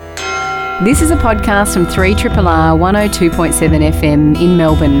This is a podcast from 3RRR 102.7 FM in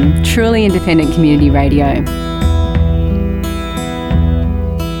Melbourne, truly independent community radio.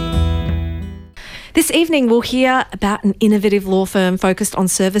 This evening we'll hear about an innovative law firm focused on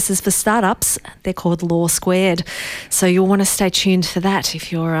services for startups. They're called Law Squared. So you'll want to stay tuned for that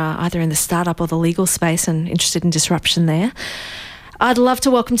if you're either in the startup or the legal space and interested in disruption there. I'd love to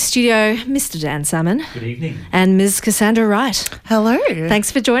welcome to studio Mr. Dan Salmon. Good evening. And Ms. Cassandra Wright. Hello.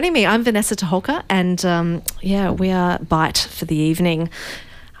 Thanks for joining me. I'm Vanessa Taholka and we are Byte for the evening.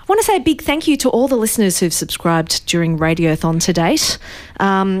 I want to say a big thank you to all the listeners who've subscribed during Radiothon to date.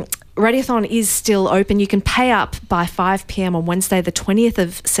 Radiothon is still open. You can pay up by 5 p.m. on Wednesday, the 20th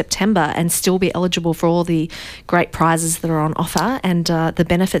of September, and still be eligible for all the great prizes that are on offer and the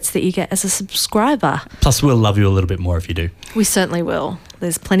benefits that you get as a subscriber. Plus, we'll love you a little bit more if you do. We certainly will.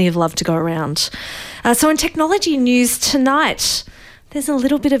 There's plenty of love to go around. So in technology news tonight, there's a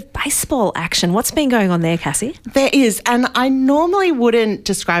little bit of baseball action. What's been going on there, Cassie? There is, and I normally wouldn't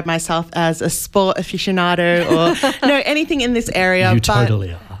describe myself as a sport aficionado or anything in this area. You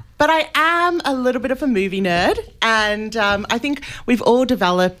totally are. But I am a little bit of a movie nerd, and I think we've all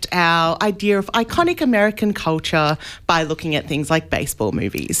developed our idea of iconic American culture by looking at things like baseball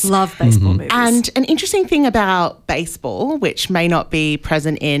movies. Love baseball movies. And an interesting thing about baseball, which may not be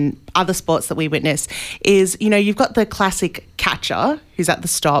present in other sports that we witness, is, you've got the classic catcher who's at the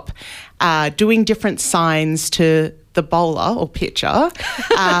stop doing different signs to the bowler or pitcher.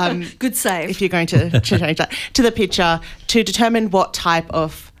 Good save. If you're going to change that, to the pitcher to determine what type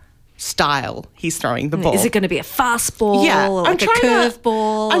of style he's throwing the ball. Is it going to be a fastball or like a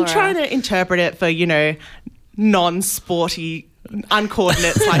curveball? I'm trying to interpret it for, non-sporty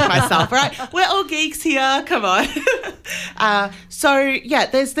uncoordinates like myself, right? We're all geeks here, come on.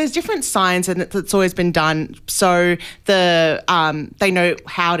 There's different signs and it's always been done so they know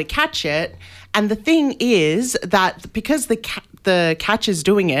how to catch it. And the thing is that because the catcher's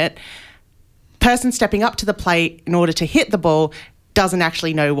doing it, person stepping up to the plate in order to hit the ball doesn't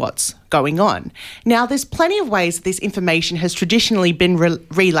actually know what's going on. Now, there's plenty of ways that this information has traditionally been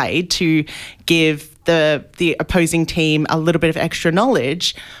relayed to give the opposing team a little bit of extra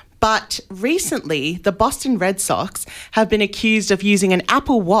knowledge. But recently, the Boston Red Sox have been accused of using an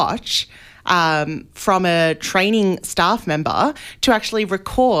Apple Watch from a training staff member to actually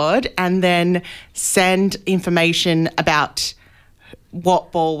record and then send information about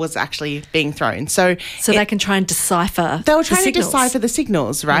what ball was actually being thrown. So they can try and decipher They were trying to decipher the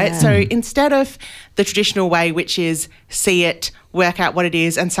signals, right? Yeah. So instead of the traditional way, which is see it, work out what it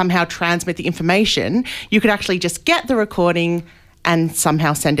is, and somehow transmit the information, you could actually just get the recording and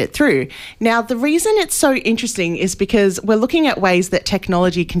somehow send it through. Now, the reason it's so interesting is because we're looking at ways that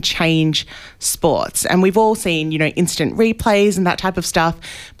technology can change sports. And we've all seen, instant replays and that type of stuff,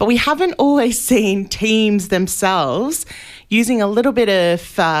 but we haven't always seen teams themselves using a little bit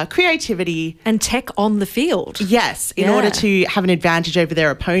of creativity and tech on the field. Yes, in order to have an advantage over their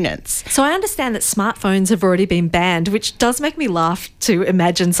opponents. So I understand that smartphones have already been banned, which does make me laugh to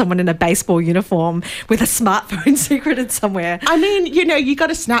imagine someone in a baseball uniform with a smartphone secreted somewhere. I mean, you got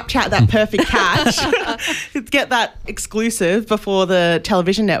to Snapchat that perfect catch, get that exclusive before the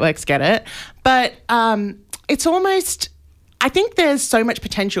television networks get it. But it's almost... I think there's so much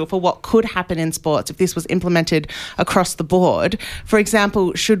potential for what could happen in sports if this was implemented across the board. For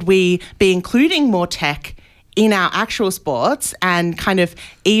example, should we be including more tech in our actual sports and kind of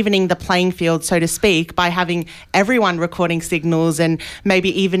evening the playing field, so to speak, by having everyone recording signals and maybe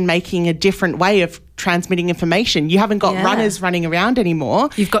even making a different way of transmitting information? You haven't got runners running around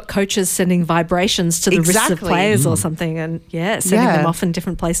anymore. You've got coaches sending vibrations to the wrists of players or something and sending them off in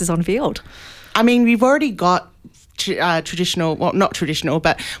different places on field. I mean, we've already got traditional, well, not traditional,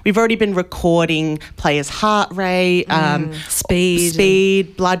 but we've already been recording players' heart rate,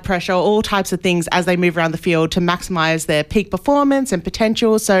 speed, blood pressure, all types of things as they move around the field to maximise their peak performance and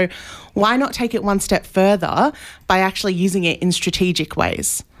potential. So why not take it one step further by actually using it in strategic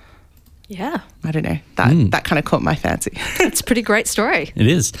ways? Yeah. I don't know. That kind of caught my fancy. It's a pretty great story. It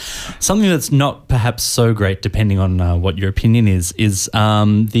is. Something that's not perhaps so great, depending on what your opinion is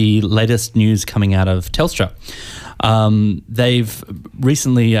the latest news coming out of Telstra. They've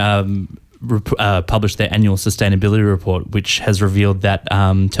recently published their annual sustainability report, which has revealed that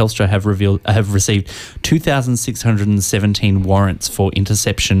Telstra have received 2,617 warrants for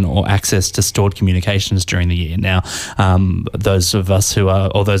interception or access to stored communications during the year. Now, those of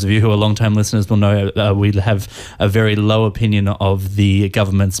you who are long-term listeners will know we have a very low opinion of the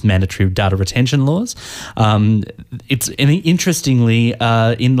government's mandatory data retention laws. Interestingly,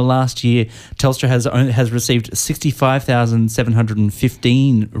 in the last year, Telstra has received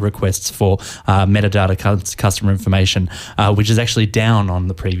 65,715 requests for for metadata customer information, which is actually down on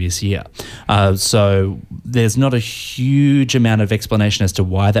the previous year. So there's not a huge amount of explanation as to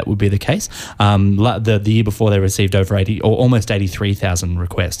why that would be the case. The year before, they received over 80 or almost 83,000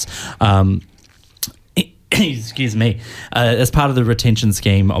 requests. Excuse me. As part of the retention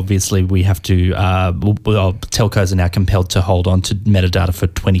scheme, obviously we have to. Telcos are now compelled to hold on to metadata for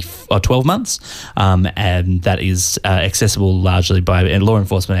 12 months, and that is accessible largely by law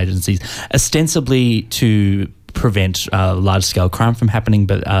enforcement agencies, ostensibly to prevent large-scale crime from happening.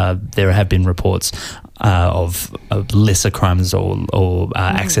 But there have been reports of lesser crimes or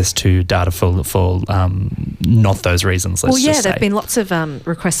access to data for not those reasons. Let's just say. There have been lots of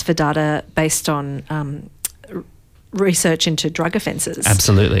requests for data based on research into drug offences.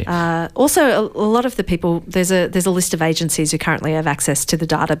 Absolutely. Also, a lot of the people, there's a list of agencies who currently have access to the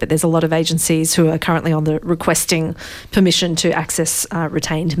data, but there's a lot of agencies who are currently on the requesting permission to access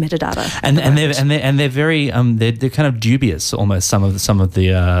retained metadata. And they're very they're kind of dubious almost. Some of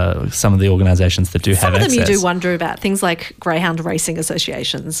the organisations that do have access. Some of them you do wonder about, things like greyhound racing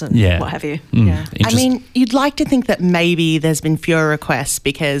associations and what have you. I mean, you'd like to think that maybe there's been fewer requests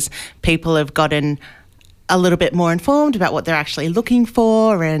because people have gotten a little bit more informed about what they're actually looking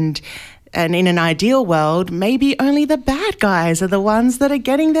for, and in an ideal world, maybe only the bad guys are the ones that are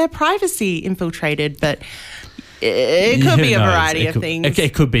getting their privacy infiltrated, but it could be a variety of things.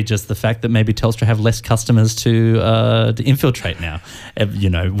 It could be just the fact that maybe Telstra have less customers to infiltrate now.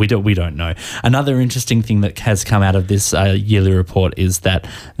 We don't know. Another interesting thing that has come out of this yearly report is that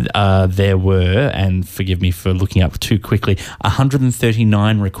there were, and forgive me for looking up too quickly,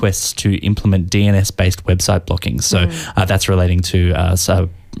 139 requests to implement DNS-based website blocking. So that's relating to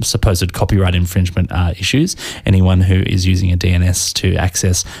supposed copyright infringement issues. Anyone who is using a DNS to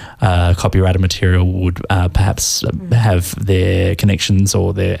access copyrighted material would perhaps have their connections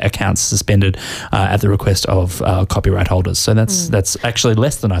or their accounts suspended at the request of copyright holders. So that's actually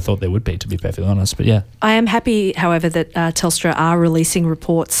less than I thought there would be, to be perfectly honest. But yeah. I am happy, however, that Telstra are releasing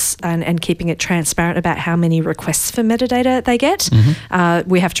reports and keeping it transparent about how many requests for metadata they get.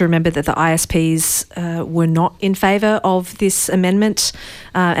 We have to remember that the ISPs were not in favour of this amendment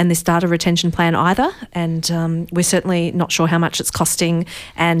and this data retention plan either, and we're certainly not sure how much it's costing,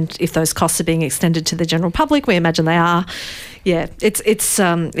 and if those costs are being extended to the general public. We imagine they are. Yeah, it's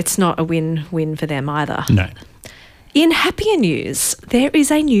not a win-win for them either. No. In happier news, there is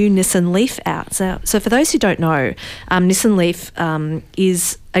a new Nissan Leaf out. So for those who don't know, Nissan Leaf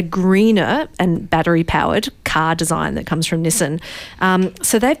is a greener and battery-powered car design that comes from Nissan.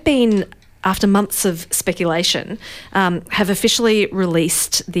 So they've been, after months of speculation, have officially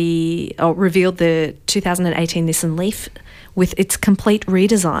revealed the 2018 Nissan Leaf with its complete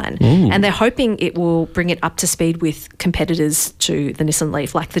redesign. And they're hoping it will bring it up to speed with competitors to the Nissan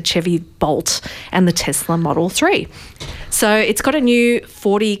Leaf, like the Chevy Bolt and the Tesla Model 3. So it's got a new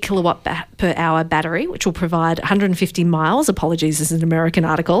 40 kilowatt per hour battery, which will provide 150 miles, apologies, this is an American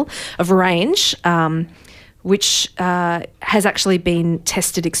article, of range, which has actually been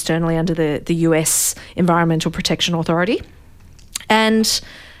tested externally under the US Environmental Protection Authority. And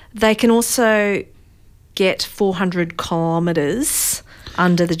they can also get 400 kilometres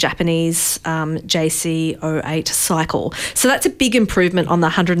under the Japanese JC08 cycle. So that's a big improvement on the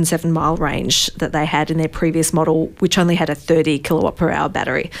 107-mile range that they had in their previous model, which only had a 30 kilowatt per hour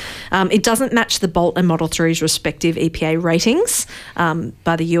battery. It doesn't match the Bolt and Model 3's respective EPA ratings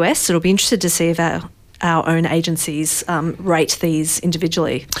by the US. It'll be interested to see if our own agencies rate these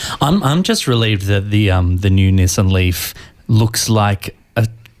individually. I'm just relieved that the new Nissan Leaf looks like a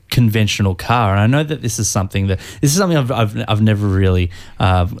conventional car, and I know that this is something I've never really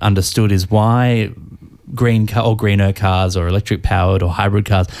understood, is why greener cars or electric powered or hybrid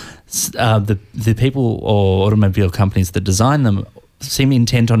cars, the people or automobile companies that design them seem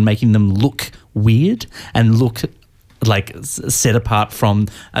intent on making them look weird and look like set apart from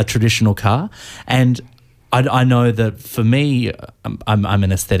a traditional car. And I know that for me, I'm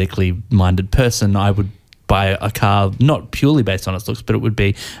an aesthetically minded person. I would buy a car not purely based on its looks, but it would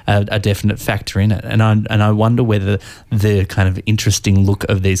be a definite factor in it. And I wonder whether the kind of interesting look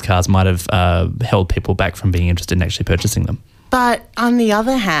of these cars might have held people back from being interested in actually purchasing them. But on the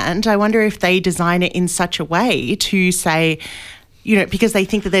other hand, I wonder if they design it in such a way to say, because they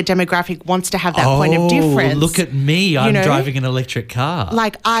think that their demographic wants to have that point of difference. Look at me, I'm driving an electric car.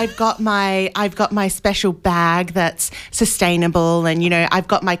 Like I've got my special bag that's sustainable, and I've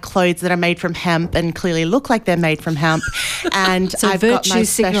got my clothes that are made from hemp and clearly look like they're made from hemp, and so I've got my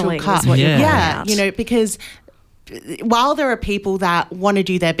special car. Is what you're because while there are people that want to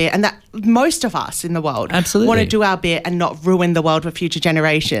do their bit, and that most of us in the world Absolutely. want to do our bit and not ruin the world for future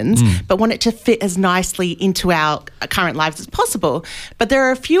generations, but want it to fit as nicely into our current lives as possible. But there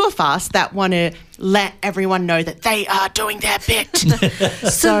are a few of us that want to let everyone know that they are doing their bit.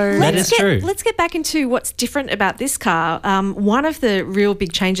 So That is true. let's get back into what's different about this car. One of the real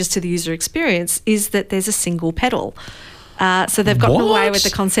big changes to the user experience is that there's a single pedal. So they've gotten away with the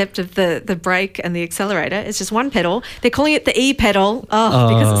concept of the brake and the accelerator. It's just one pedal. They're calling it the e-pedal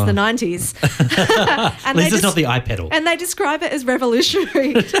because it's the 90s. At least it's not the iPedal. And they describe it as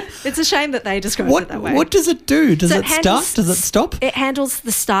revolutionary. It's a shame that they describe it that way. What does it do? Does So it start? Does it stop? It handles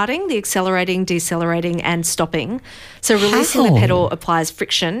the starting, the accelerating, decelerating and stopping. So releasing the How? pedal applies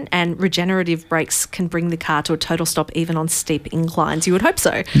friction, and regenerative brakes can bring the car to a total stop even on steep inclines. You would hope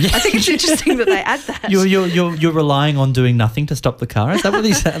so. I think it's interesting that they add that. You're relying on doing nothing to stop the car? Is that what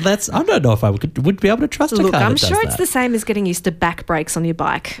he said? I don't know if I would be able to trust a Look, car I'm that does sure it's that. the same as getting used to back brakes on your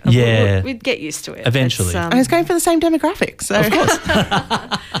bike. Yeah. We'd get used to it. Eventually. It's, And it's going for the same demographics. So. Of course.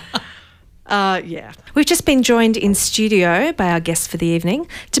 Yeah. We've just been joined in studio by our guest for the evening,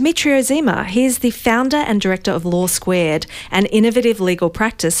 Demetrio Zima. He's the founder and director of Law Squared, an innovative legal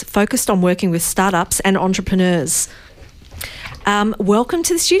practice focused on working with startups and entrepreneurs. Welcome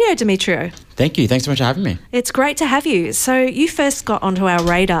to the studio, Demetrio. Thank you. Thanks so much for having me. It's great to have you. So you first got onto our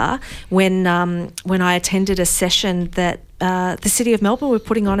radar when I attended a session that the City of Melbourne were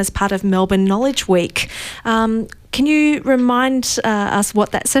putting on as part of Melbourne Knowledge Week. Can you remind us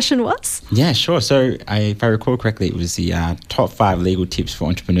what that session was? Yeah, sure. So if I recall correctly, it was the top 5 legal tips for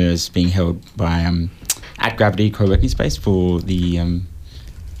entrepreneurs being held by at Gravity Co-working Space for the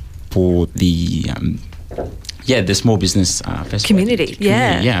small business festival. Community.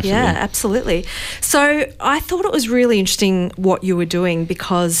 Yeah, absolutely. absolutely. So I thought it was really interesting what you were doing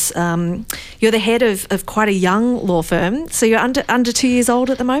because you're the head of quite a young law firm. So you're under 2 years old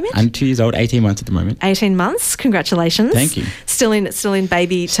at the moment? I'm 2 years old, 18 months at the moment. 18 months. Congratulations. Thank you. Still in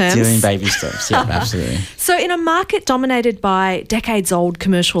baby terms. Still in baby steps. Yeah, absolutely. So in a market dominated by decades-old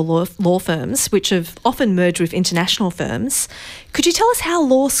commercial law firms, which have often merged with international firms, could you tell us how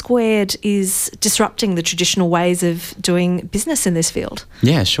Law Squared is disrupting the traditional ways of doing business in this field?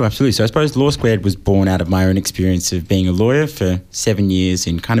 Yeah, sure, absolutely. So I suppose Law Squared was born out of my own experience of being a lawyer for 7 years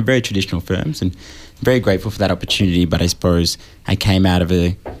in kind of very traditional firms, and I'm very grateful for that opportunity. But I suppose I came out of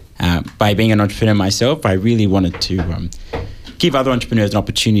by being an entrepreneur myself, I really wanted to give other entrepreneurs an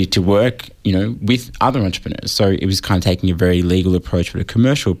opportunity to work, with other entrepreneurs. So it was kind of taking a very legal approach, but a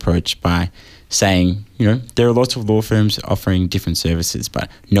commercial approach by saying, there are lots of law firms offering different services, but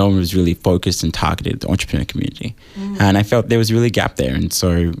no one was really focused and targeted the entrepreneur community. And I felt there was really a gap there. And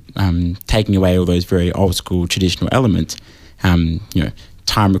so taking away all those very old school traditional elements,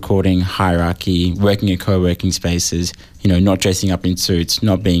 time recording, hierarchy, working in co-working spaces, not dressing up in suits,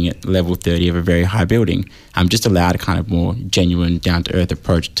 not being at level 30 of a very high building, just allowed a kind of more genuine, down-to-earth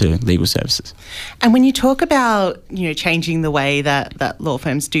approach to legal services. And when you talk about, changing the way that law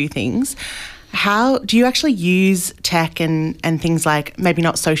firms do things, how do you actually use tech and things like maybe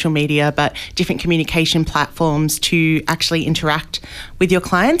not social media, but different communication platforms to actually interact with your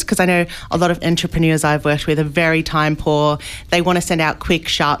clients? Because I know a lot of entrepreneurs I've worked with are very time poor. They want to send out quick,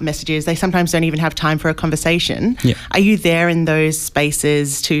 sharp messages. They sometimes don't even have time for a conversation. Yeah. Are you there in those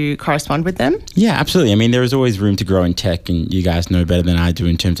spaces to correspond with them? Yeah, absolutely. I mean, there is always room to grow in tech, and you guys know better than I do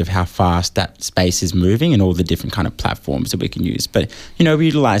in terms of how fast that space is moving and all the different kind of platforms that we can use. But, we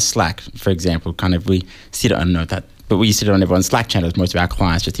utilize Slack, for example. We sit on everyone's Slack channels. Most of our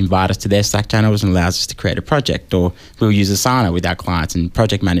clients just invite us to their Slack channels and allows us to create a project, or we'll use Asana with our clients and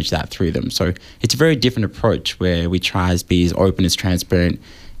project manage that through them. So it's a very different approach where we try to be as open, as transparent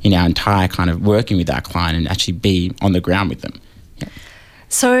in our entire kind of working with our client and actually be on the ground with them. Yeah.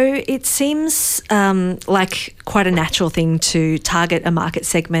 So it seems like quite a natural thing to target a market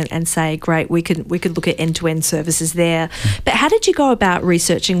segment and say, great, we could look at end-to-end services there. But how did you go about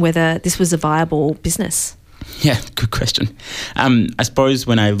researching whether this was a viable business? Yeah, good question. I suppose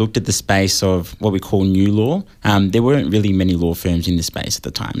when I looked at the space of what we call new law, there weren't really many law firms in the space at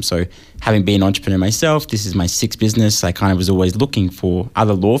the time. So having been an entrepreneur myself, this is my 6th business, I kind of was always looking for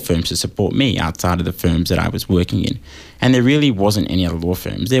other law firms to support me outside of the firms that I was working in. And there really wasn't any other law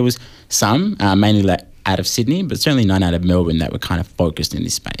firms. There was some, mainly out of Sydney, but certainly none out of Melbourne that were kind of focused in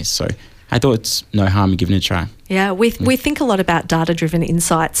this space. So I thought it's no harm in giving it a try. Yeah, we think a lot about data-driven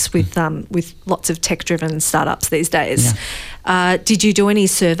insights with lots of tech-driven startups these days. Yeah. Did you do any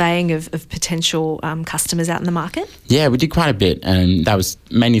surveying of potential customers out in the market? Yeah, we did quite a bit, and that was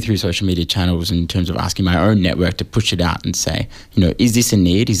mainly through social media channels in terms of asking my own network to push it out and say, is this a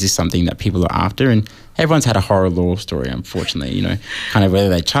need? Is this something that people are after? And everyone's had a horror law story, unfortunately, kind of whether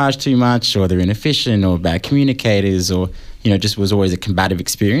they charge too much or they're inefficient or bad communicators or just was always a combative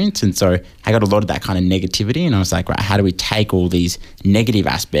experience. And so I got a lot of that kind of negativity, and I was like, right, how do we take all these negative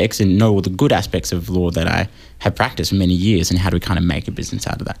aspects and know all the good aspects of law that I have practiced for many years, and how do we kind of make a business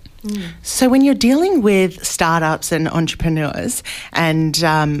out of that? So when you're dealing with startups and entrepreneurs and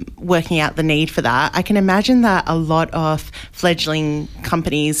working out the need for that, I can imagine that a lot of fledgling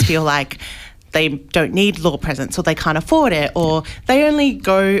companies feel like they don't need law presence, or they can't afford it, or they only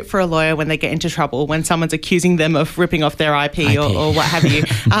go for a lawyer when they get into trouble, when someone's accusing them of ripping off their IP. Or what have you,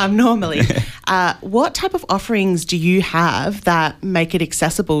 normally. What type of offerings do you have that make it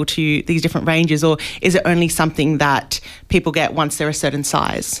accessible to these different ranges, or is it only something that people get once they're a certain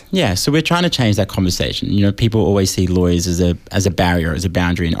size? Yeah, so we're trying to change that conversation. People always see lawyers as a barrier, as a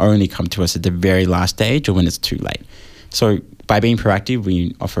boundary, and only come to us at the very last stage or when it's too late. So by being proactive,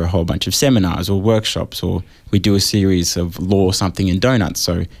 we offer a whole bunch of seminars or workshops, or we do a series of law something and donuts.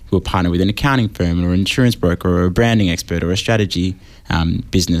 So we'll partner with an accounting firm or an insurance broker or a branding expert or a strategy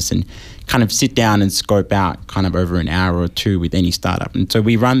business, and kind of sit down and scope out kind of over an hour or two with any startup. And so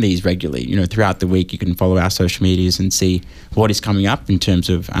we run these regularly. Throughout the week, you can follow our social medias and see what is coming up in terms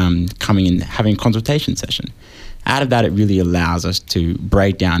of coming and having a consultation session. Out of that, it really allows us to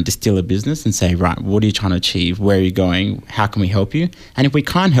break down, distill a business and say, right, what are you trying to achieve? Where are you going? How can we help you? And if we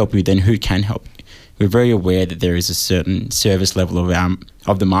can't help you, then who can help you? We're very aware that there is a certain service level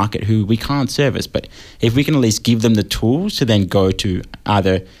of the market who we can't service. But if we can at least give them the tools to then go to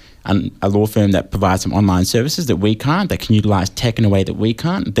either a law firm that provides some online services that we can't, that can utilize tech in a way that we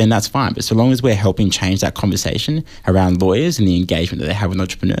can't, then that's fine. But so long as we're helping change that conversation around lawyers and the engagement that they have with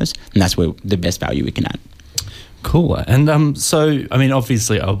entrepreneurs, and that's where the best value we can add. Cool. And so,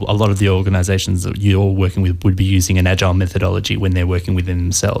 obviously, a lot of the organisations that you're working with would be using an agile methodology when they're working within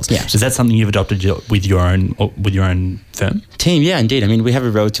themselves. Yeah. So is that something you've adopted with your own firm? Team, yeah, indeed. We have a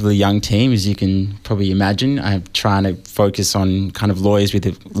relatively young team, as you can probably imagine. I'm trying to focus on kind of lawyers with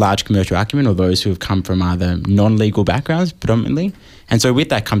a large commercial acumen, or those who have come from either non-legal backgrounds predominantly. And so with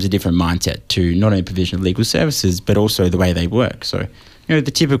that comes a different mindset to not only provision of legal services, but also the way they work. So the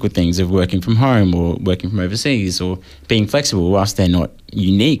typical things of working from home or working from overseas or being flexible, whilst they're not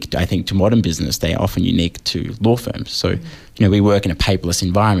unique, I think, to modern business, they are often unique to law firms. So, we work in a paperless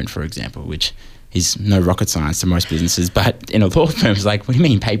environment, for example, which is no rocket science to most businesses, but in a law firm, it's like, what do you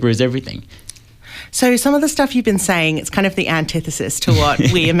mean? Paper is everything. So some of the stuff you've been saying, it's kind of the antithesis to what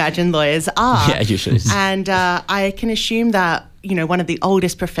we imagine lawyers are. Yeah, usually. And I can assume that, one of the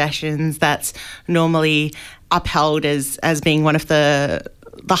oldest professions that's normally upheld as being one of the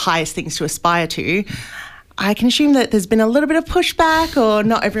highest things to aspire to, I can assume that there's been a little bit of pushback, or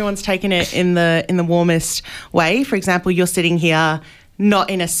not everyone's taken it in the warmest way. For example, you're sitting here not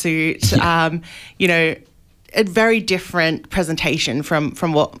in a suit, a very different presentation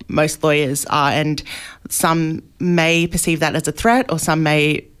from what most lawyers are, and some may perceive that as a threat, or some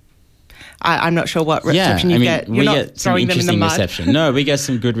may. I'm not sure what reception you get. You're not throwing them in the mud. Reception. No, we get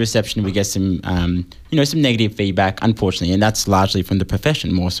some good reception. We get some, some negative feedback, unfortunately, and that's largely from the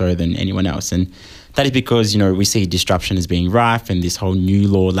profession more so than anyone else. And that is because, we see disruption as being rife, and this whole new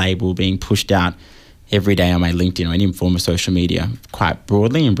law label being pushed out every day on my LinkedIn or any form of social media quite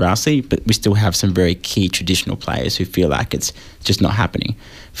broadly and browsely, but we still have some very key traditional players who feel like it's just not happening.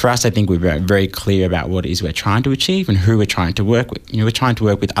 For us, I think we're very clear about what it is we're trying to achieve and who we're trying to work with. We're trying to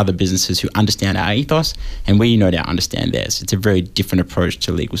work with other businesses who understand our ethos, and we no doubt understand theirs. It's a very different approach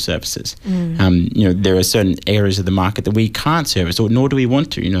to legal services. There are certain areas of the market that we can't service, or nor do we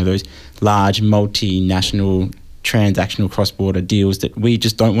want to. Those large multinational transactional cross-border deals that we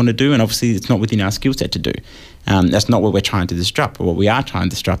just don't want to do, and obviously it's not within our skill set to do. That's not what we're trying to disrupt. But what we are trying to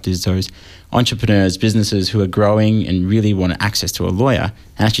disrupt is those entrepreneurs, businesses who are growing and really want access to a lawyer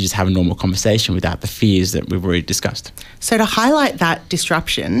and actually just have a normal conversation without the fears that we've already discussed. So to highlight that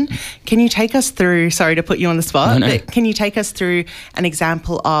disruption, can you take us through, sorry to put you on the spot, but can you take us through an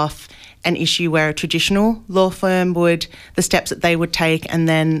example of an issue where a traditional law firm the steps that they would take, and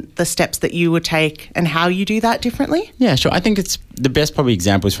then the steps that you would take, and how you do that differently? Yeah, sure. I think it's the best probably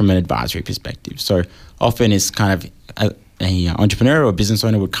example is from an advisory perspective. So often it's kind of a entrepreneur or a business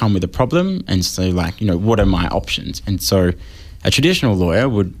owner would come with a problem and say, what are my options? And so A traditional lawyer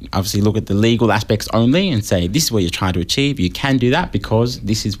would obviously look at the legal aspects only and say, this is what you're trying to achieve. You can do that because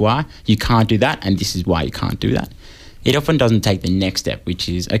this is why. You can't do that, and this is why you can't do that. It often doesn't take the next step, which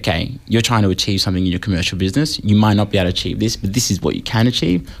is, okay, you're trying to achieve something in your commercial business. You might not be able to achieve this, but this is what you can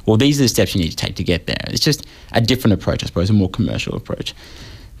achieve. Well, these are the steps you need to take to get there. It's just a different approach, I suppose, a more commercial approach.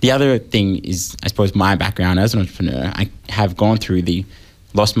 The other thing is, I suppose, my background as an entrepreneur. I have gone through the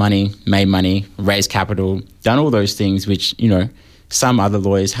lost money, made money, raised capital, done all those things which, some other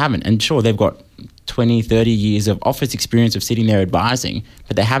lawyers haven't. And sure, they've got 20, 30 years of office experience of sitting there advising,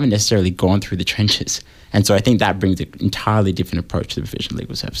 but they haven't necessarily gone through the trenches. And so I think that brings an entirely different approach to the provision of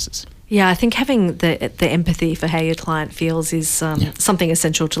legal services. Yeah, I think having the empathy for how your client feels is something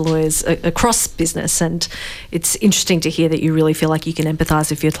essential to lawyers across business, and it's interesting to hear that you really feel like you can empathise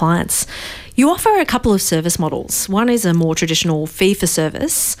with your clients. You offer a couple of service models. One is a more traditional fee for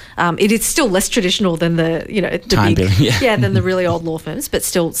service. It is still less traditional than the time billing, than the really old law firms, but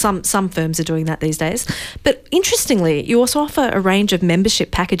still some firms are doing that these days. But interestingly, you also offer a range of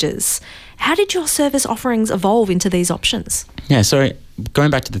membership packages. How did your service offerings evolve into these options? Yeah, so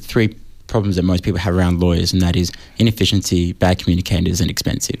going back to the three problems that most people have around lawyers, and that is inefficiency, bad communicators, and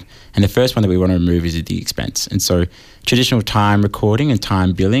expensive. And the first one that we want to remove is the expense. And so traditional time recording and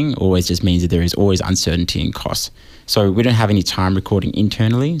time billing always just means that there is always uncertainty in costs. So we don't have any time recording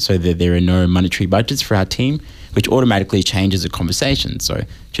internally, so that there are no monetary budgets for our team, which automatically changes the conversation. So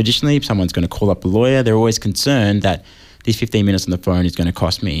traditionally, if someone's going to call up a lawyer, they're always concerned that these 15 minutes on the phone is going to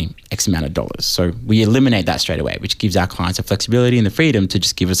cost me X amount of dollars. So we eliminate that straight away, which gives our clients the flexibility and the freedom to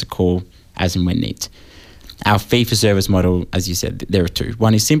just give us a call as and when needs. Our fee-for-service model, as you said, there are two.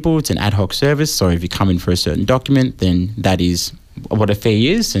 One is simple, it's an ad hoc service. So if you come in for a certain document, then that is what a fee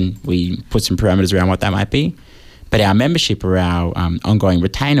is, and we put some parameters around what that might be. But our membership or our ongoing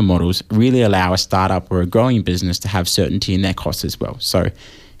retainer models really allow a startup or a growing business to have certainty in their costs as well. So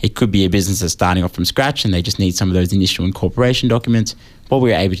it could be a business that's starting off from scratch and they just need some of those initial incorporation documents. What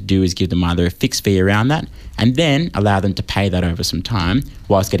we're able to do is give them either a fixed fee around that and then allow them to pay that over some time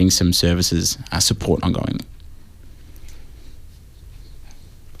whilst getting some services support ongoing.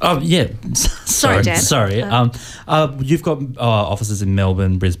 Oh, yeah. Sorry, Dan. Sorry. You've got offices in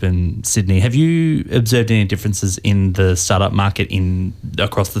Melbourne, Brisbane, Sydney. Have you observed any differences in the startup market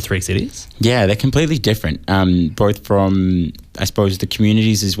across the three cities? Yeah, they're completely different, both from, I suppose, the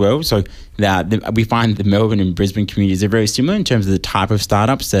communities as well. So we find the Melbourne and Brisbane communities are very similar in terms of the type of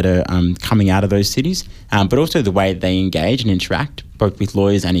startups that are coming out of those cities, but also the way they engage and interact, both with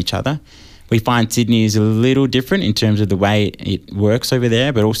lawyers and each other. We find Sydney is a little different in terms of the way it works over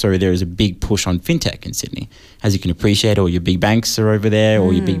there, but also there is a big push on fintech in Sydney. As you can appreciate, all your big banks are over there,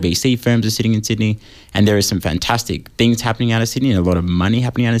 all your big VC firms are sitting in Sydney, and there are some fantastic things happening out of Sydney and a lot of money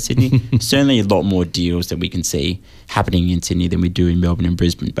happening out of Sydney. Certainly a lot more deals that we can see happening in Sydney than we do in Melbourne and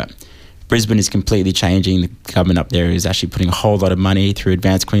Brisbane. But Brisbane is completely changing. The government up there is actually putting a whole lot of money through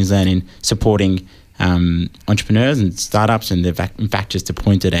Advanced Queensland in supporting entrepreneurs and startups, and they've in fact just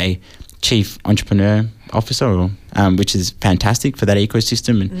appointed a Chief Entrepreneur Officer, which is fantastic for that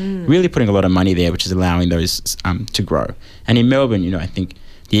ecosystem, and really putting a lot of money there, which is allowing those to grow. And in Melbourne, I think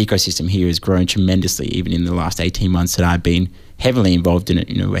the ecosystem here has grown tremendously, even in the last 18 months that I've been heavily involved in it.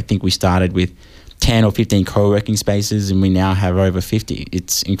 I think we started with 10 or 15 co-working spaces, and we now have over 50.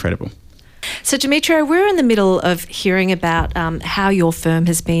 It's incredible. So, Dimitrio, we're in the middle of hearing about how your firm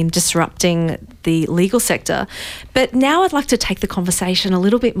has been disrupting the legal sector, but now I'd like to take the conversation a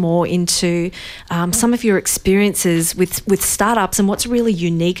little bit more into some of your experiences with startups and what's really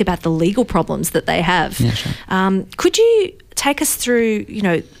unique about the legal problems that they have. Yeah, sure. Could you take us through,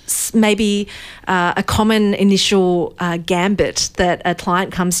 maybe a common initial gambit that a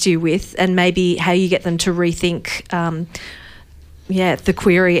client comes to you with, and maybe how you get them to rethink the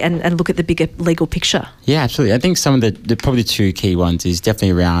query and look at the bigger legal picture? Yeah, absolutely. I think some of the probably two key ones is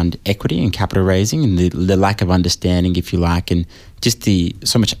definitely around equity and capital raising, and the lack of understanding, if you like, and just the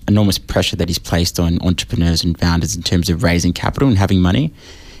so much enormous pressure that is placed on entrepreneurs and founders in terms of raising capital and having money.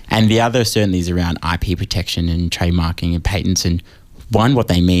 And the other certainly is around IP protection and trademarking and patents, and one, what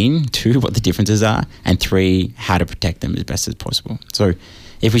they mean, two, what the differences are, and three, how to protect them as best as possible. So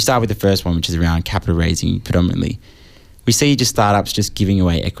if we start with the first one, which is around capital raising predominantly, we see just startups just giving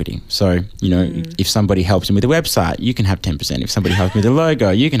away equity. So, if somebody helps them with a website, you can have 10%. If somebody helps with a logo,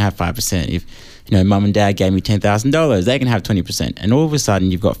 you can have 5%. If, mum and dad gave me $10,000, they can have 20%. And all of a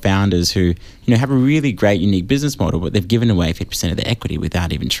sudden, you've got founders who, have a really great, unique business model, but they've given away 50% of their equity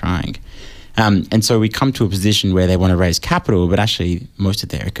without even trying. And so we come to a position where they want to raise capital, but actually most of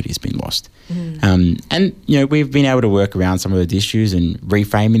their equity has been lost. And, we've been able to work around some of those issues and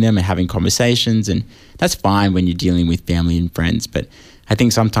reframing them and having conversations. And that's fine when you're dealing with family and friends. But I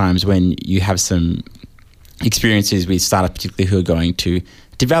think sometimes when you have some experiences with startups, particularly who are going to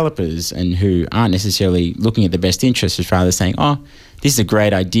developers and who aren't necessarily looking at the best interests, just rather saying, oh, this is a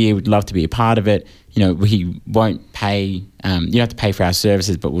great idea, we'd love to be a part of it. We won't pay, you don't have to pay for our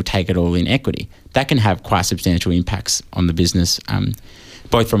services, but we'll take it all in equity. That can have quite substantial impacts on the business,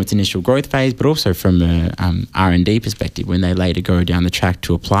 both from its initial growth phase, but also from a R&D perspective. When they later go down the track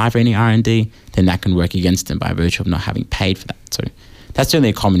to apply for any R&D, then that can work against them by virtue of not having paid for that. So that's certainly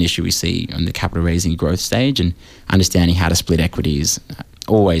a common issue we see on the capital raising growth stage, and understanding how to split equity is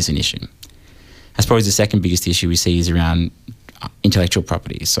always an issue. I suppose the second biggest issue we see is around intellectual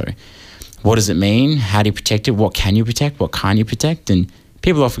property. So what does it mean? How do you protect it? What can you protect? What can't you protect? And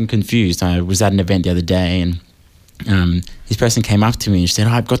people are often confused. I was at an event the other day, and this person came up to me and she said,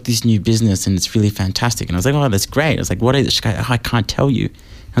 I've got this new business and it's really fantastic. And I was like, oh, that's great. I was like, what is it? She goes, I can't tell you.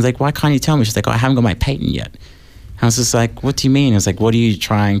 I was like, why can't you tell me? She's like, I haven't got my patent yet. I was just like, what do you mean? I was like, what are you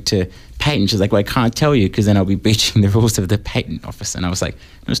trying to patent? She's like, well, I can't tell you because then I'll be breaching the rules of the patent office. And I was like,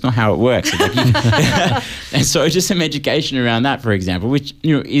 that's not how it works. And so just some education around that, for example, which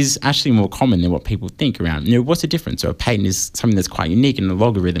is actually more common than what people think around. What's the difference? So a patent is something that's quite unique, and a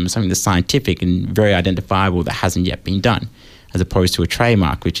logarithm is something that's scientific and very identifiable that hasn't yet been done, as opposed to a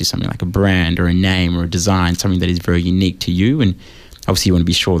trademark, which is something like a brand or a name or a design, something that is very unique to you. And obviously, you want to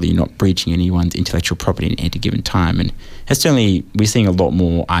be sure that you're not breaching anyone's intellectual property at any given time. And that's certainly, we're seeing a lot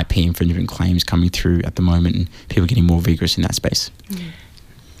more IP infringement claims coming through at the moment, and people getting more vigorous in that space.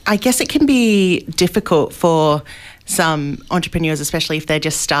 I guess it can be difficult for some entrepreneurs, especially if they're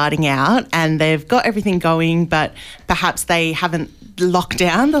just starting out and they've got everything going, but perhaps they haven't locked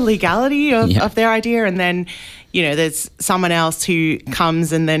down the legality of their idea. And then, there's someone else who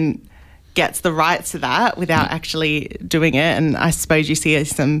comes and then gets the rights to that without actually doing it. And I suppose you see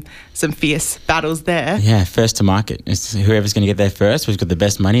some fierce battles there. Yeah, first to market. It's whoever's going to get there first, who's got the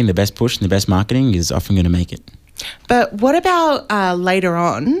best money and the best push and the best marketing, is often going to make it. But what about later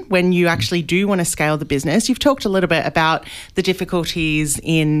on when you actually do want to scale the business? You've talked a little bit about the difficulties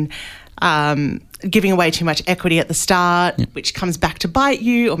in giving away too much equity at the start, which comes back to bite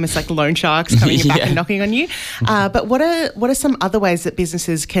you, almost like loan sharks coming back and knocking on you. But what are some other ways that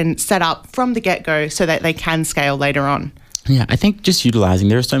businesses can set up from the get-go so that they can scale later on? Yeah, I think just utilising,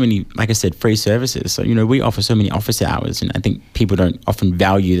 there are so many, like I said, free services. So, we offer so many office hours, and I think people don't often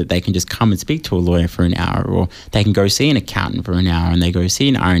value that they can just come and speak to a lawyer for an hour, or they can go see an accountant for an hour, and they go see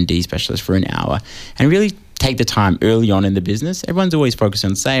an R&D specialist for an hour, and really take the time early on in the business. Everyone's always focused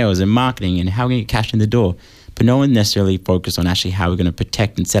on sales and marketing and how we get cash in the door, but no one necessarily focused on actually how we're going to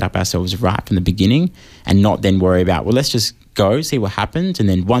protect and set up ourselves right from the beginning, and not then worry about, well, let's just go, see what happens, and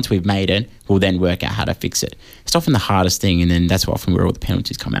then once we've made it, we'll then work out how to fix it. It's often the hardest thing, and then that's often where all the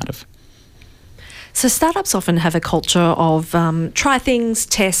penalties come out of. So startups often have a culture of try things,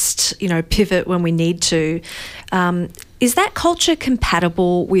 test, pivot when we need to. Is that culture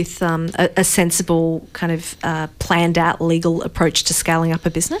compatible with a sensible kind of planned out legal approach to scaling up a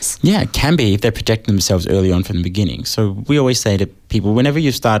business? Yeah, it can be if they're protecting themselves early on from the beginning. So we always say to people, whenever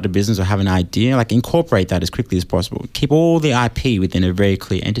you've started a business or have an idea, incorporate that as quickly as possible. Keep all the IP within a very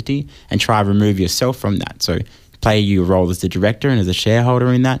clear entity and try to remove yourself from that. So play your role as the director and as a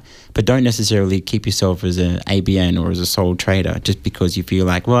shareholder in that, but don't necessarily keep yourself as an ABN or as a sole trader just because you feel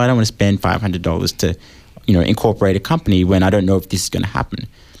like, well, I don't want to spend $500 to incorporate a company when I don't know if this is going to happen.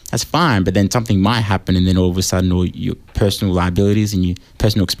 That's fine, but then something might happen, and then all of a sudden all your personal liabilities and your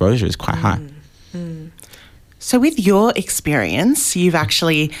personal exposure is quite high. So with your experience, you've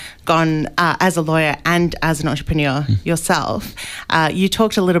actually gone as a lawyer and as an entrepreneur yourself. You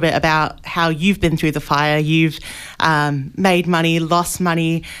talked a little bit about how you've been through the fire. You've made money, lost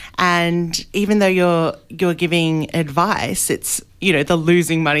money, and even though you're giving advice, it's the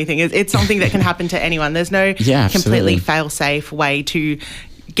losing money thing. It's something that can happen to anyone. There's no completely fail-safe way to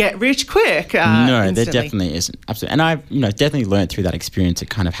get rich quick. No, instantly. there definitely isn't. Absolutely. And I've definitely learned through that experience that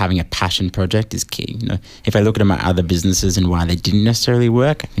kind of having a passion project is key. If I look at my other businesses and why they didn't necessarily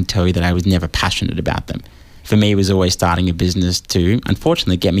work, I can tell you that I was never passionate about them. For me, it was always starting a business to,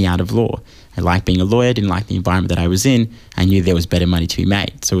 unfortunately, get me out of law. I liked being a lawyer, didn't like the environment that I was in. I knew there was better money to be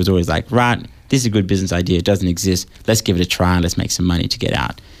made. So it was always like, right, this is a good business idea. It doesn't exist. Let's give it a try and let's make some money to get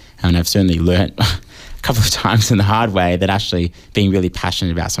out. And I've certainly learned a couple of times in the hard way that actually being really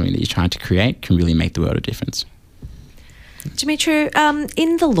passionate about something that you're trying to create can really make the world a difference. Dimitri,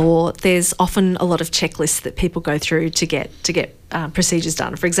 in the law, there's often a lot of checklists that people go through to get procedures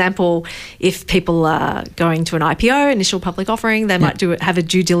done. For example, if people are going to an IPO, initial public offering, they might have a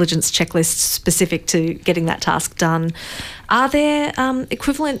due diligence checklist specific to getting that task done. Are there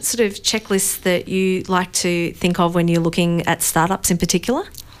equivalent sort of checklists that you like to think of when you're looking at startups in particular?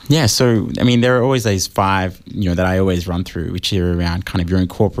 Yeah, so, I mean, there are always those 5, that I always run through, which are around kind of your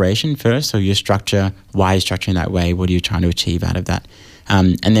incorporation first. So your structure, why you're structuring that way, what are you trying to achieve out of that?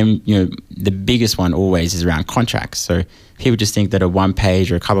 And then, the biggest one always is around contracts. So people just think that a one page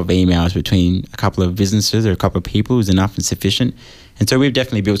or a couple of emails between a couple of businesses or a couple of people is enough and sufficient. And so we've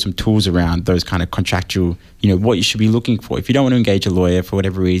definitely built some tools around those kind of contractual, what you should be looking for. If you don't want to engage a lawyer for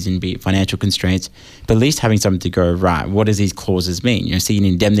whatever reason, be it financial constraints, but at least having something to go, right, what does these clauses mean? See an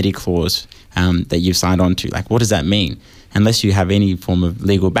indemnity clause that you've signed on to. Like, what does that mean? Unless you have any form of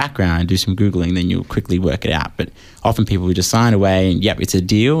legal background, do some Googling, then you'll quickly work it out. But often people will just sign away and, yep, it's a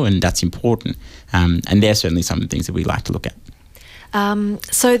deal, and that's important. And they're certainly some of the things that we like to look at.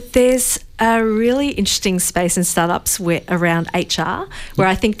 So there's a really interesting space in startups around HR, where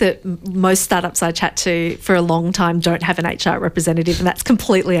I think that most startups I chat to for a long time don't have an HR representative, and that's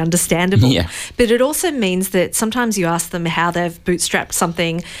completely understandable. Yeah. But it also means that sometimes you ask them how they've bootstrapped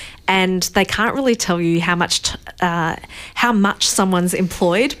something and they can't really tell you how much someone's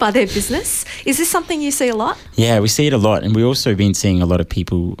employed by their business. Is this something you see a lot? Yeah, we see it a lot, and we've also been seeing a lot of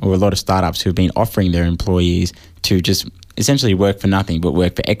people or a lot of startups who have been offering their employees to just essentially work for nothing but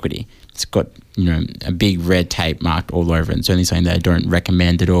work for equity. It's got a big red tape marked all over it, and certainly something that I don't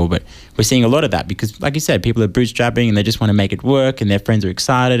recommend at all. But we're seeing a lot of that because, like you said, people are bootstrapping and they just want to make it work, and their friends are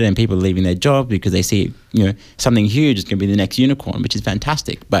excited, and people are leaving their job because they see something huge is going to be the next unicorn, which is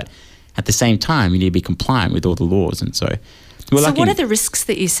fantastic. But at the same time, you need to be compliant with all the laws, and so. What are the risks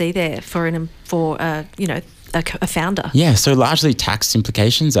that you see there for a founder? Yeah, so largely tax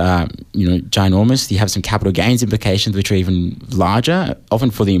implications are, ginormous. You have some capital gains implications, which are even larger,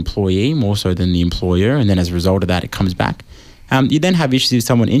 often for the employee more so than the employer. And then as a result of that, it comes back. You then have issues if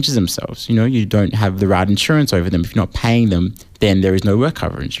someone injures themselves. You don't have the right insurance over them. If you're not paying them, then there is no work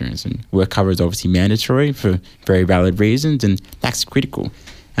cover insurance. And work cover is obviously mandatory for very valid reasons, and that's critical.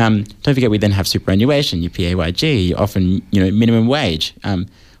 Don't forget, we then have superannuation, your PAYG, often, minimum wage.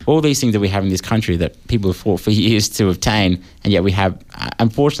 All these things that we have in this country that people have fought for years to obtain, and yet we have,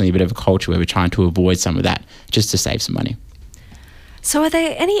 unfortunately, a bit of a culture where we're trying to avoid some of that just to save some money. So are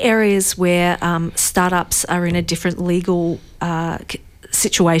there any areas where startups are in a different legal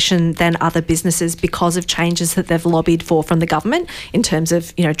situation than other businesses because of changes that they've lobbied for from the government in terms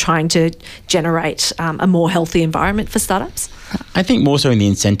of, trying to generate a more healthy environment for startups? I think more so in the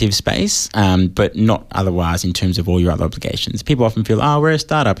incentive space, but not otherwise in terms of all your other obligations. People often feel, we're a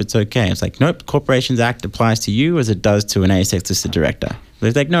startup, it's okay. It's like, nope, Corporations Act applies to you as it does to an ASX listed director.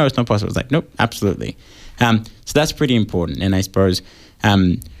 They're like, no, it's not possible. It's like, nope, absolutely. So that's pretty important. And I suppose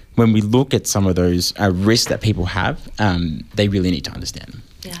when we look at some of those risks that people have, they really need to understand them.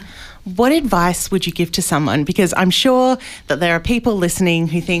 Yeah. What advice would you give to someone? Because I'm sure that there are people listening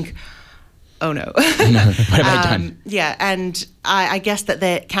who think, oh no. What have I done? Yeah, and I guess that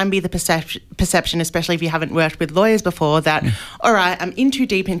there can be the perception, especially if you haven't worked with lawyers before, that, all right, I'm in too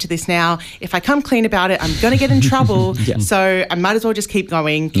deep into this now. If I come clean about it, I'm going to get in trouble. So I might as well just keep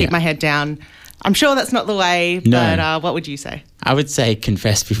going, keep my head down. I'm sure that's not the way, but what would you say? I would say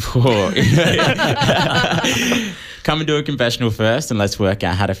confess before. Come and do a confessional first, and let's work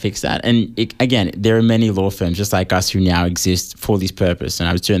out how to fix that. And again, there are many law firms just like us who now exist for this purpose, and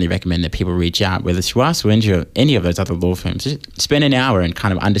I would certainly recommend that people reach out, whether it's to us or any of those other law firms. Just spend an hour and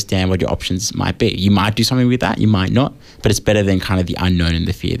kind of understand what your options might be. You might do something with that, you might not, but it's better than kind of the unknown and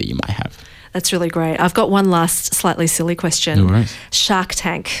the fear that you might have. That's really great. I've got one last slightly silly question. No worries. Shark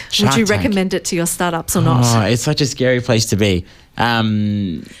Tank. Would you recommend it to your startups or not? Oh, it's such a scary place to be. For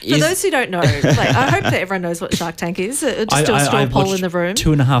those who don't know, I hope that everyone knows what Shark Tank is. Just do a straw poll in the room.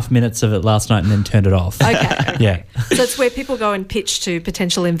 2.5 minutes of it last night and then turned it off. Okay. Yeah. So it's where people go and pitch to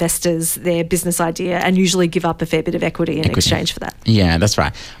potential investors their business idea and usually give up a fair bit of equity in exchange for that. Yeah, that's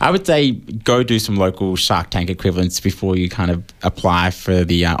right. I would say go do some local Shark Tank equivalents before you kind of apply for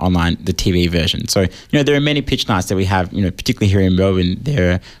the the TV version. So, there are many pitch nights that we have, particularly here in Melbourne.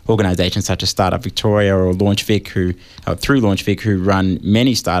 There are organisations such as Startup Victoria or LaunchVic through LaunchVic who run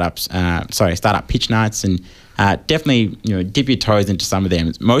many startup pitch nights, and definitely dip your toes into some of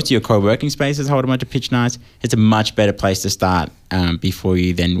them. Most of your co-working spaces hold a bunch of pitch nights. It's a much better place to start before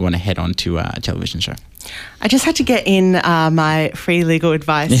you then want to head on to a television show. I just had to get in my free legal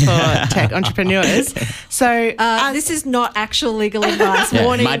advice for tech entrepreneurs. So this is not actual legal advice.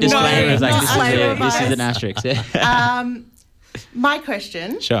 Warning. My disclaimer is like, warning. this is an asterisk. my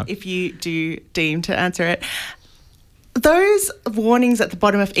question, Sure. if you do deem to answer it, those warnings at the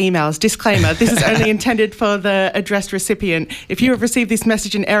bottom of emails, disclaimer, this is only intended for the addressed recipient. If you have received this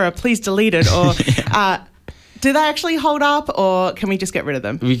message in error, please delete it. Or do they actually hold up, or can we just get rid of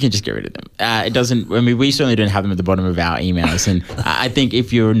them? We can just get rid of them. It doesn't. I mean, we certainly don't have them at the bottom of our emails. And I think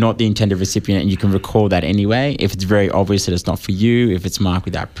if you're not the intended recipient and you can recall that anyway, if it's very obvious that it's not for you, if it's marked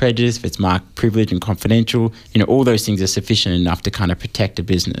without prejudice, if it's marked privileged and confidential, all those things are sufficient enough to kind of protect a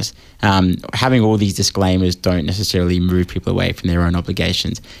business. Having all these disclaimers don't necessarily move people away from their own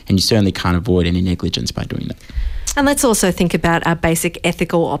obligations, and you certainly can't avoid any negligence by doing that. And let's also think about our basic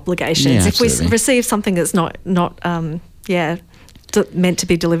ethical obligations. Yeah, if we absolutely. receive something that's not meant to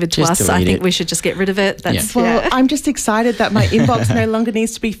be be to Just us, I delete think it. we should just get rid of it. That's, Well, I'm just excited that my inbox no longer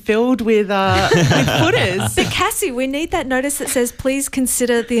needs to be filled with footers. But Cassie, we need that notice that says, please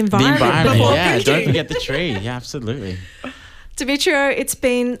consider the The environment, environment, before yeah. thinking. Don't forget the tree. Yeah, absolutely. Demetrio, it's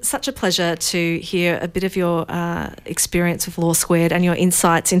been such a pleasure to hear a bit of your experience with Law Squared, and your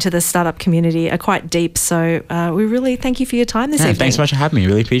insights into the startup community are quite deep. So we really thank you for your time this evening. Thanks so much for having me.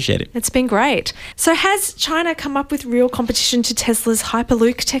 Really appreciate it. It's been great. So has China come up with real competition to Tesla's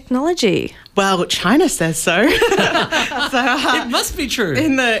Hyperloop technology? Well, China says so. It must be true.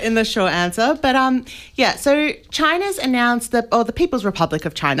 In the short answer, but so China's announced the People's Republic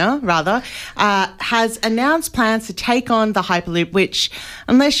of China rather has announced plans to take on the Hyperloop, which,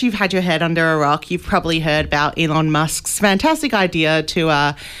 unless you've had your head under a rock, you've probably heard about Elon Musk's fantastic idea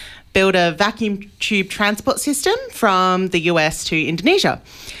to build a vacuum tube transport system from the US to Indonesia.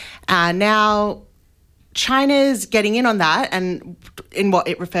 Now, China's getting in on that, and in what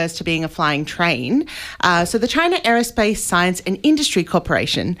it refers to being a flying train. So the China Aerospace Science and Industry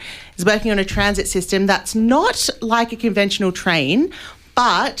Corporation is working on a transit system that's not like a conventional train,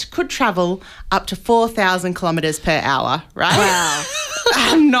 but could travel up to 4,000 kilometres per hour, right? Wow.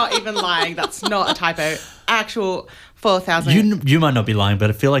 I'm not even lying. That's not a typo. Actual 4,000. You might not be lying, but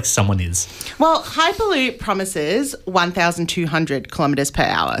I feel like someone is. Well, Hyperloop promises 1,200 kilometres per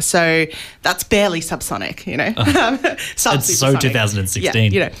hour. So that's barely subsonic, It's so Sub-supersonic.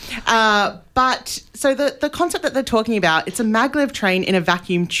 2016. Yeah, but so the concept that they're talking about, it's a maglev train in a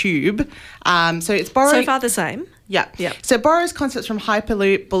vacuum tube. So it's borrowing... So far the same. Yeah. Yeah. So it borrows concepts from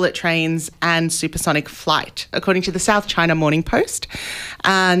Hyperloop, bullet trains, and supersonic flight, according to the South China Morning Post.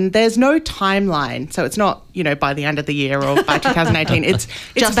 And there's no timeline, so it's not by the end of the year or by 2018. It's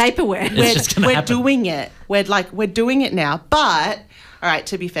just vaporware. It's just gonna we're happen. doing it. We're doing it now. But all right,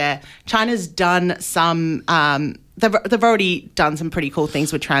 to be fair, China's done some. They've already done some pretty cool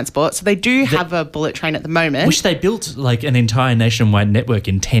things with transport. So they do have a bullet train at the moment. Which they built like an entire nationwide network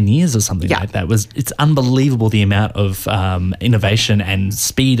in 10 years or something Yeah. like that. It's unbelievable the amount of innovation and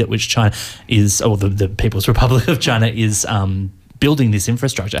speed at which China is, or the People's Republic of China is building this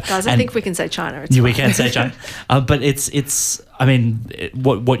infrastructure. Guys, I And- think we can say China. It's Yeah, we fine. can say China, but it's. I mean,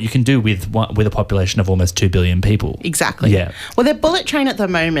 what you can do with a population of almost 2 billion people. Exactly. Yeah. Well, their bullet train at the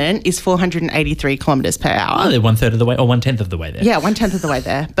moment is 483 kilometres per hour. Oh, they're 1/3 of the way, or 1/10 of the way there. Yeah, 1/10 of the way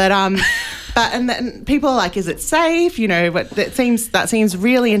there. But and then people are like, is it safe? But that seems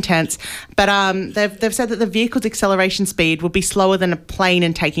really intense. But they've said that the vehicle's acceleration speed will be slower than a plane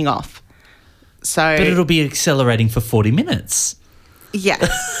in taking off. So, But it'll be accelerating for 40 minutes. yeah.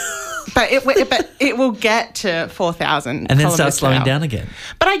 But it will get to 4,000 And then start kilometres per slowing hour. down again.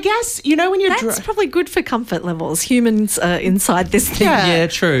 But I guess when you're That's probably good for comfort levels. Humans are inside this thing. Yeah,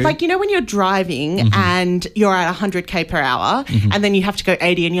 true. Like, when you're driving and you're at 100k per hour and then you have to go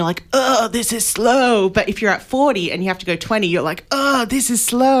 80 and you're like, oh, this is slow. But if you're at 40 and you have to go 20, you're like, oh, this is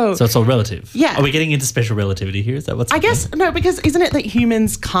slow. So it's all relative. Yeah. Are we getting into special relativity here? Is that what's I happening? guess, no, because isn't it that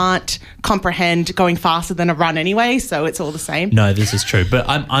humans can't comprehend going faster than a run anyway? So it's all the same. No, this is true. But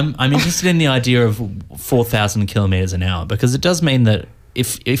I'm interested in the idea of 4,000 kilometers an hour, because it does mean that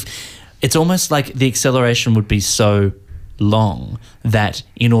if it's almost like the acceleration would be so long that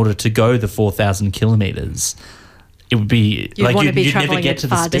in order to go the 4,000 kilometers, it would be You'd want to be you'd never travelling get at to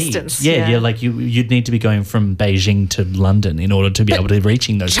the far speed. distance, Yeah, yeah. like you'd need to be going from Beijing to London in order to be able to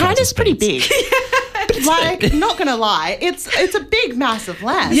reaching those. kinds of China's pretty speeds. big. Like, not going to lie, it's a big, massive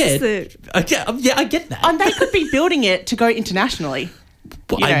land. Yeah, the- I get that. And they could be building it to go internationally.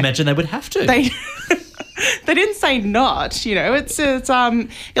 Well, you I know. imagine they would have to. They They didn't say not, it's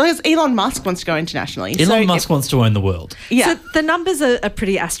Elon Musk wants to go internationally. Elon Musk wants to own the world. Yeah. So the numbers are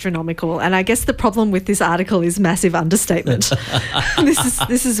pretty astronomical, and I guess the problem with this article is massive understatement.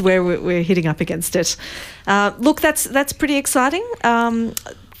 This is where we're hitting up against it. Look, that's pretty exciting. I'll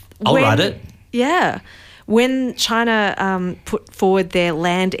write it. Yeah. When China put forward their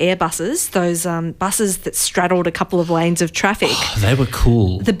land-air buses, those buses that straddled a couple of lanes of traffic. Oh, they were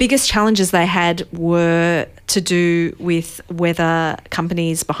cool. The biggest challenges they had were to do with whether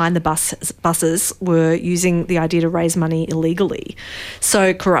companies behind the buses were using the idea to raise money illegally.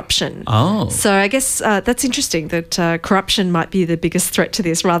 So corruption. Oh. So I guess that's interesting that corruption might be the biggest threat to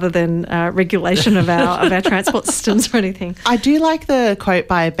this rather than regulation of our transport systems or anything. I do like the quote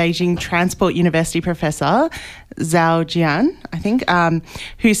by a Beijing Transport University professor, Zhao Jian, I think,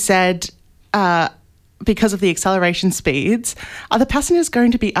 who said, because of the acceleration speeds, are the passengers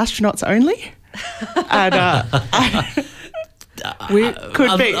going to be astronauts only? And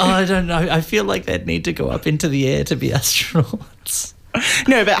could be. I don't know. I feel like they'd need to go up into the air to be astronauts.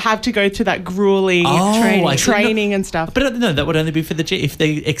 No, but have to go through that grueling training and stuff. But no, that would only be for if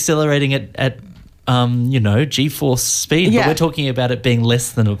they're accelerating at G-force speed. Yeah. But we're talking about it being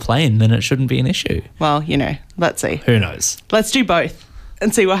less than a plane, then it shouldn't be an issue. Well, let's see. Who knows? Let's do both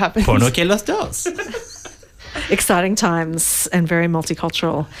and see what happens. Por no que los dos. Exciting times and very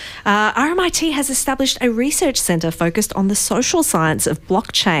multicultural. RMIT has established a research centre focused on the social science of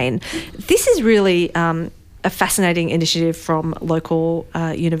blockchain. This is really a fascinating initiative from local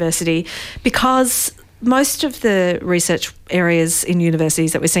university because most of the research areas in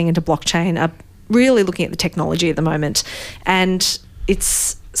universities that we're seeing into blockchain are really looking at the technology at the moment, and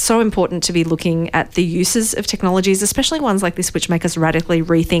it's so important to be looking at the uses of technologies, especially ones like this which make us radically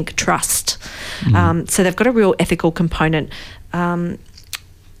rethink trust. So they've got a real ethical component.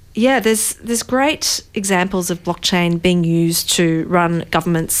 There's great examples of blockchain being used to run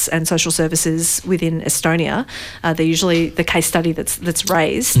governments and social services within Estonia. They're usually the case study that's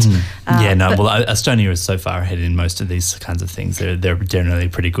raised. Estonia is so far ahead in most of these kinds of things. They're generally a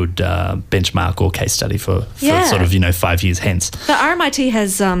pretty good benchmark or case study for sort of 5 years hence. The RMIT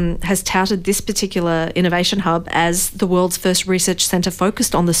has touted this particular innovation hub as the world's first research centre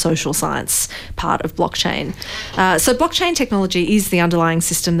focused on the social science part of blockchain. So blockchain technology is the underlying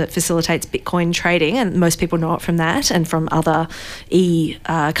system that facilitates Bitcoin trading, and most people know it from that and from other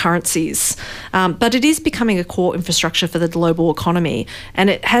currencies. But it is becoming a core infrastructure for the global economy, and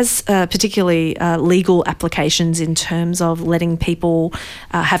it has particularly legal applications in terms of letting people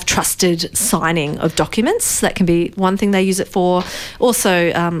have trusted signing of documents. That can be one thing they use it for. Also,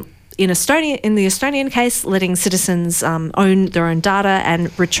 in the Estonian case, letting citizens own their own data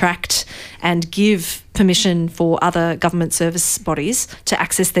and retract and give permission for other government service bodies to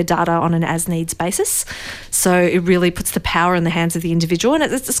access their data on an as-needs basis. So it really puts the power in the hands of the individual, and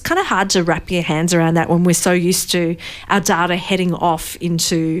it's kind of hard to wrap your hands around that when we're so used to our data heading off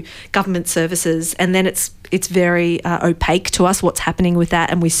into government services, and then it's very opaque to us what's happening with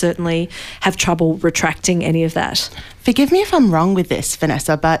that, and we certainly have trouble retracting any of that. Forgive me if I'm wrong with this,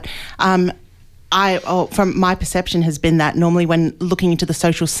 Vanessa, but from my perception has been that normally when looking into the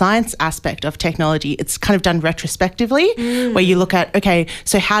social science aspect of technology, it's kind of done retrospectively, where you look at, okay,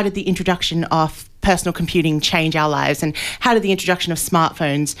 so how did the introduction of personal computing change our lives, and how did the introduction of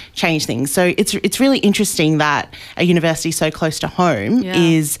smartphones change things? So it's really interesting that a university so close to home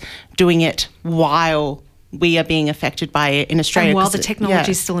is doing it while we are being affected by it in Australia. And while the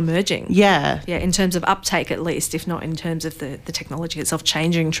technology is still emerging. Yeah. Yeah, in terms of uptake at least, if not in terms of the technology itself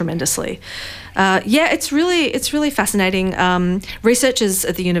changing tremendously. It's really fascinating. Researchers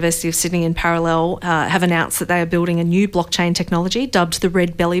at the University of Sydney in parallel have announced that they are building a new blockchain technology dubbed the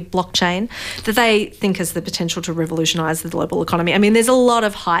Red Belly blockchain that they think has the potential to revolutionise the global economy. I mean, there's a lot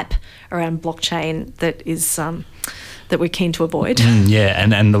of hype around blockchain that is that we're keen to avoid.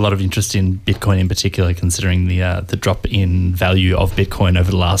 And a lot of interest in Bitcoin in particular, considering the drop in value of Bitcoin over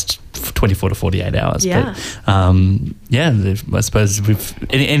the last 24 to 48 hours. Yeah. But, I suppose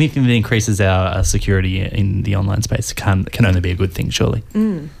anything that increases our security in the online space can only be a good thing, surely.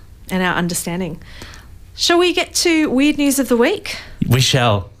 And our understanding. Shall we get to Weird News of the Week? We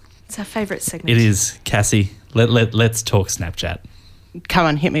shall. It's our favourite segment. It is. Cassie, let's talk Snapchat. Come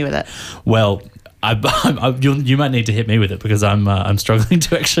on, hit me with it. Well, you might need to hit me with it because I'm struggling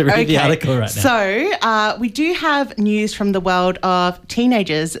to actually read the article right now. So we do have news from the world of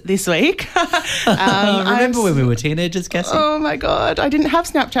teenagers this week. Remember when we were teenagers, Cassie? Oh my God, I didn't have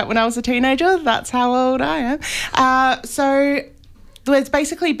Snapchat when I was a teenager. That's how old I am. So there's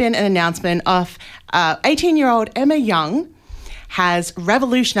basically been an announcement of 18-year-old Emma Young has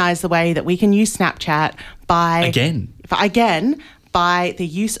revolutionized the way that we can use Snapchat by by the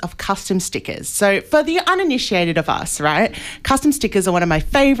use of custom stickers. So for the uninitiated of us, right, custom stickers are one of my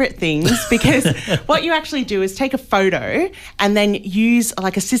favorite things because what you actually do is take a photo and then use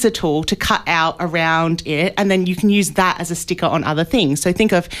like a scissor tool to cut out around it, and then you can use that as a sticker on other things. So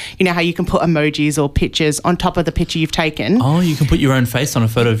think of, you know, how you can put emojis or pictures on top of the picture you've taken. Oh, you can put your own face on a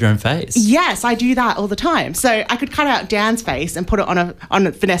photo of your own face. Yes, I do that all the time. So I could cut out Dan's face and put it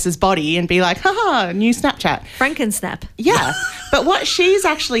on Vanessa's body and be like, haha, new Snapchat. Frankensnap. Yeah. But what she's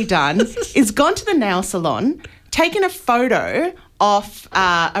actually done is gone to the nail salon, taken a photo of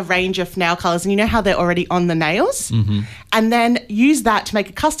a range of nail colours, and you know how they're already on the nails? Mm-hmm. And then use that to make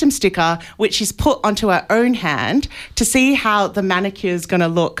a custom sticker, which she's put onto her own hand to see how the manicure is going to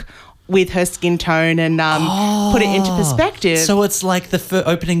look with her skin tone and put it into perspective. So it's like the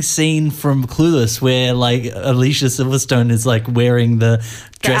opening scene from Clueless where like Alicia Silverstone is like wearing the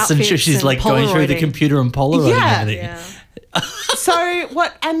dress and she's like going through the computer and Polaroiding everything. Yeah.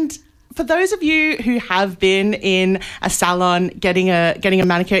 And for those of you who have been in a salon getting a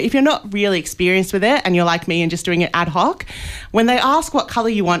manicure, if you're not really experienced with it and you're like me and just doing it ad hoc, when they ask what colour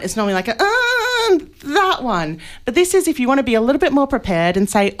you want, it's normally like, that one. But this is if you want to be a little bit more prepared and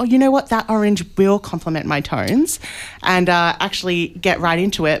say, oh, you know what, that orange will complement my tones, and actually get right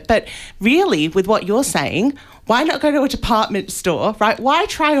into it. But really, with what you're saying, why not go to a department store, right? Why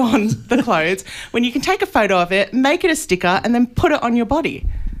try on the clothes when you can take a photo of it, make it a sticker, and then put it on your body?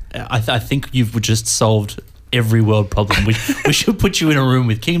 I think you've just solved every world problem. We should put you in a room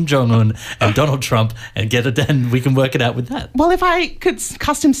with Kim Jong-un and Donald Trump and get it done. We can work it out with that. Well, if I could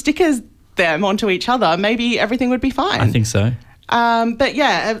custom stickers them onto each other, maybe everything would be fine. I think so. But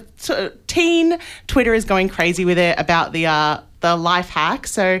yeah, teen Twitter is going crazy with it about the life hack.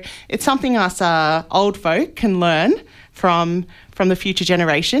 So it's something us old folk can learn from the future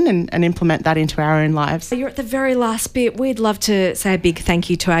generation and implement that into our own lives. You're at the very last bit. We'd love to say a big thank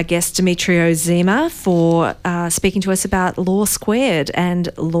you to our guest, Demetrio Zima, for speaking to us about Law Squared and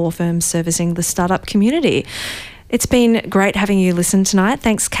law firms servicing the startup community. It's been great having you listen tonight.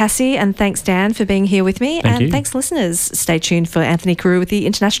 Thanks, Cassie, and thanks, Dan, for being here with me. Thank you. Thanks, listeners. Stay tuned for Anthony Carew with the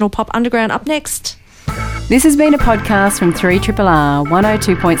International Pop Underground up next. This has been a podcast from 3RRR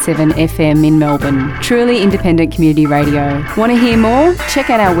 102.7 FM in Melbourne. Truly independent community radio. Want to hear more? Check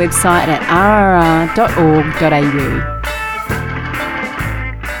out our website at rrr.org.au.